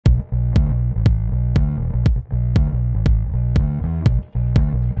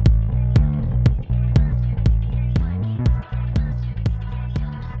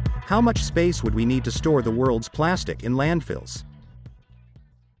How much space would we need to store the world's plastic in landfills?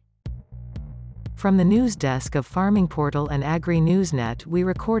 From the news desk of Farming Portal and Agri-Newsnet, we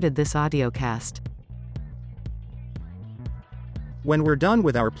recorded this audiocast. When we're done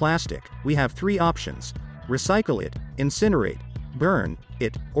with our plastic, we have three options: recycle it, incinerate, burn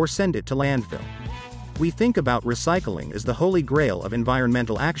it, or send it to landfill. We think about recycling as the holy grail of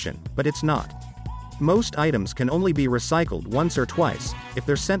environmental action, but it's not. Most items can only be recycled once or twice, if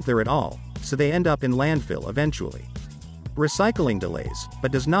they're sent there at all, so they end up in landfill eventually. Recycling delays,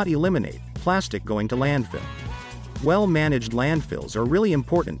 but does not eliminate, plastic going to landfill. Well-managed landfills are really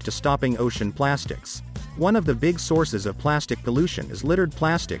important to stopping ocean plastics. One of the big sources of plastic pollution is littered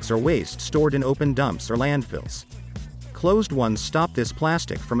plastics or waste stored in open dumps or landfills. Closed ones stop this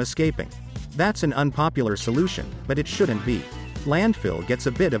plastic from escaping. That's an unpopular solution, but it shouldn't be. Landfill gets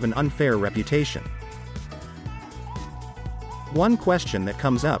a bit of an unfair reputation. One question that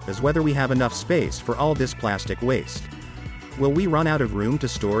comes up is whether we have enough space for all this plastic waste. Will we run out of room to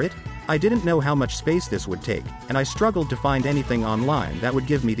store it? I didn't know how much space this would take, and I struggled to find anything online that would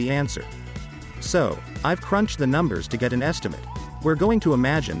give me the answer. So, I've crunched the numbers to get an estimate. We're going to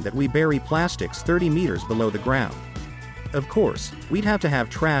imagine that we bury plastics 30 meters below the ground. Of course, we'd have to have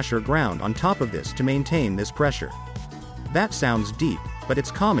trash or ground on top of this to maintain this pressure. That sounds deep, but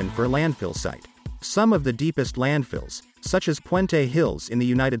it's common for a landfill site. Some of the deepest landfills, such as Puente Hills in the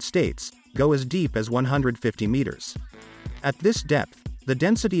United States, go as deep as 150 meters. At this depth, the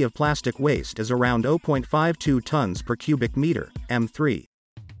density of plastic waste is around 0.52 tons per cubic meter, M3.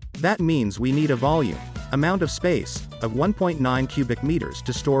 That means we need a amount of space, of 1.9 cubic meters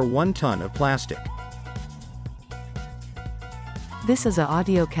to store 1 ton of plastic. This is a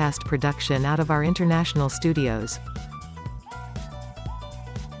audiocast production out of our international studios.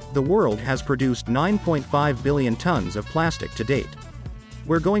 The world has produced 9.5 billion tons of plastic to date.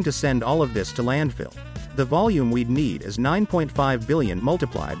 We're going to send all of this to landfill. The volume we'd need is 9.5 billion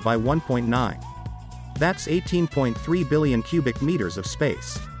multiplied by 1.9. That's 18.3 billion cubic meters of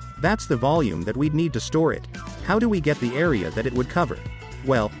space. That's the volume that we'd need to store it. How do we get the area that it would cover?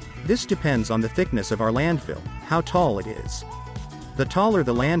 Well, this depends on the thickness of our landfill, how tall it is. The taller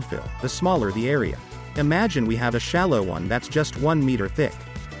the landfill, the smaller the area. Imagine we have a shallow one that's just 1 meter thick.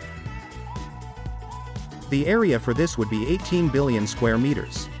 The area for this would be 18 billion square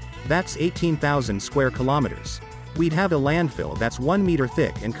meters. That's 18,000 square kilometers. We'd have a landfill that's 1 meter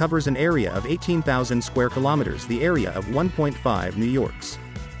thick and covers an area of 18,000 square kilometers, the area of 1.5 New Yorks.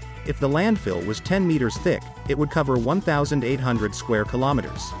 If the landfill was 10 meters thick, it would cover 1,800 square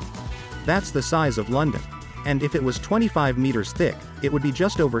kilometers. That's the size of London. And if it was 25 meters thick, it would be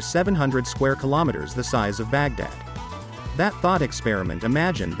just over 700 square kilometers, the size of Baghdad. That thought experiment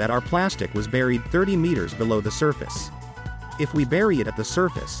imagined that our plastic was buried 30 meters below the surface. If we bury it at the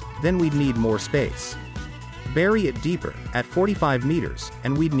surface, then we'd need more space. Bury it deeper, at 45 meters,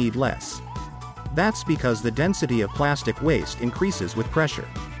 and we'd need less. That's because the density of plastic waste increases with pressure.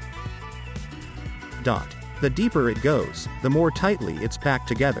 The deeper it goes, the more tightly it's packed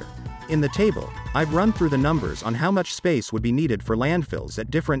together. In the table, I've run through the numbers on how much space would be needed for landfills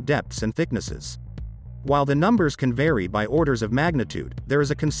at different depths and thicknesses. While the numbers can vary by orders of magnitude, there is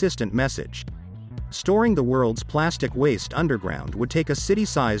a consistent message. Storing the world's plastic waste underground would take a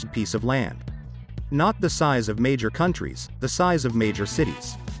city-sized piece of land. Not the size of major countries, the size of major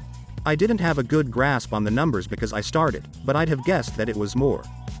cities. I didn't have a good grasp on the numbers because I started, but I'd have guessed that it was more.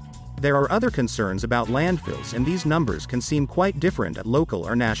 There are other concerns about landfills, and these numbers can seem quite different at local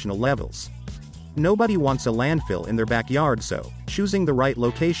or national levels. Nobody wants a landfill in their backyard, so choosing the right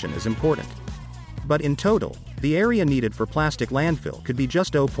location is important. But in total, the area needed for plastic landfill could be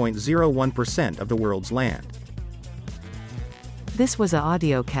just 0.01% of the world's land. This was a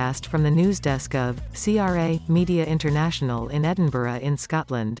audiocast from the news desk of CRA Media International in Edinburgh in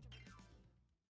Scotland.